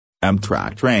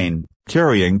Amtrak train,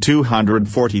 carrying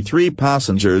 243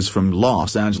 passengers from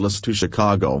Los Angeles to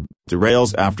Chicago,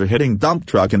 derails after hitting dump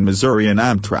truck in MissouriAn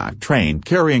Amtrak train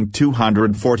carrying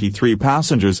 243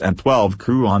 passengers and 12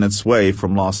 crew on its way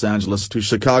from Los Angeles to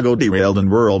Chicago derailed in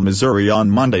rural Missouri on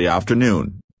Monday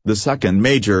afternoon, the second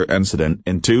major incident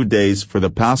in 2 days for the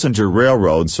passenger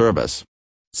railroad service.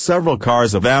 Several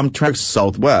cars of Amtrak's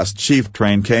Southwest Chief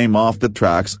train came off the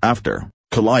tracks after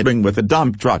colliding with a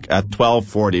dump truck at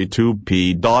 12:42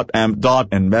 p.m.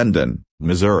 in Mendon,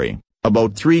 Missouri,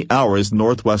 about 3 hours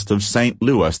northwest of St.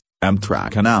 Louis,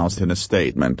 Amtrak announced in a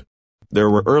statement. There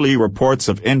were early reports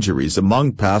of injuries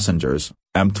among passengers,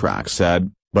 Amtrak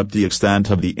said, but the extent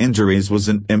of the injuries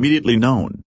wasn't immediately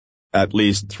known. At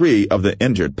least 3 of the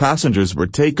injured passengers were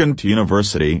taken to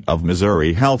University of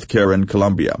Missouri Healthcare in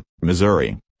Columbia,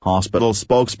 Missouri, hospital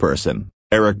spokesperson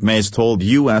Eric Mays told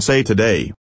USA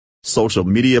Today. Social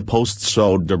media posts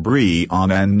showed debris on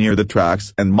and near the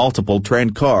tracks and multiple train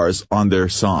cars on their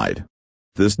side.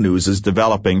 This news is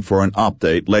developing. For an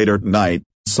update later tonight,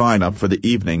 sign up for the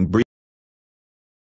evening brief.